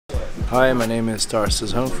Hi, my name is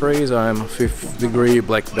Tarsis Humphreys. I'm a 5th degree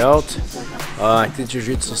black belt. I teach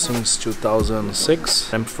Jiu-Jitsu since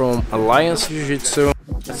 2006. I'm from Alliance Jiu-Jitsu.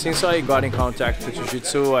 Since I got in contact with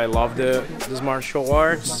Jiu-Jitsu, I love this martial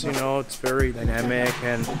arts. You know, it's very dynamic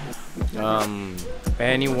and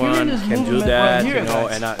anyone can do that. You know,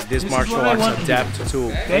 and this martial arts adapt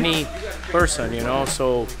to any person. You know,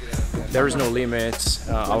 so there is no limits.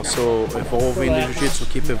 Also evolving the Jiu-Jitsu,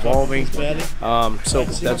 keep evolving. So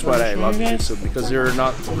that's why I love Jiu-Jitsu, because you're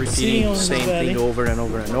not repeating the same thing over and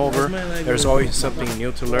over and over. There's always something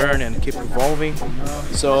new to learn and keep evolving.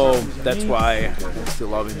 So that's why I still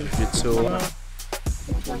love Jiu-Jitsu.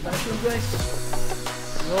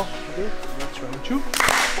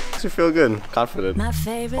 Makes you feel good, confident.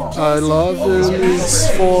 I love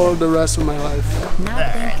this for the rest of my life.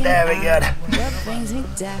 Very good.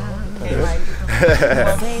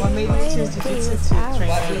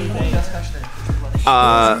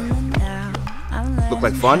 Look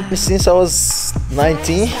like fun? Since I was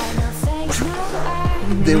 19.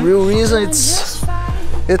 The real reason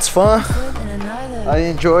it's fun. I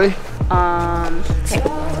enjoy.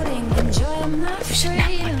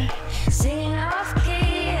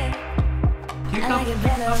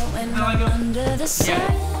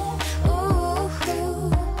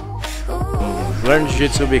 Learn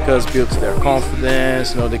Jiu-Jitsu because it builds their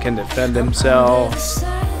confidence, you know, they can defend themselves,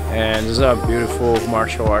 and it's a beautiful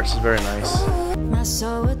martial arts. It's very nice. My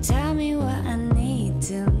soul will tell me what I need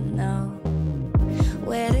to know,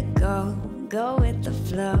 where to go with the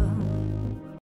flow.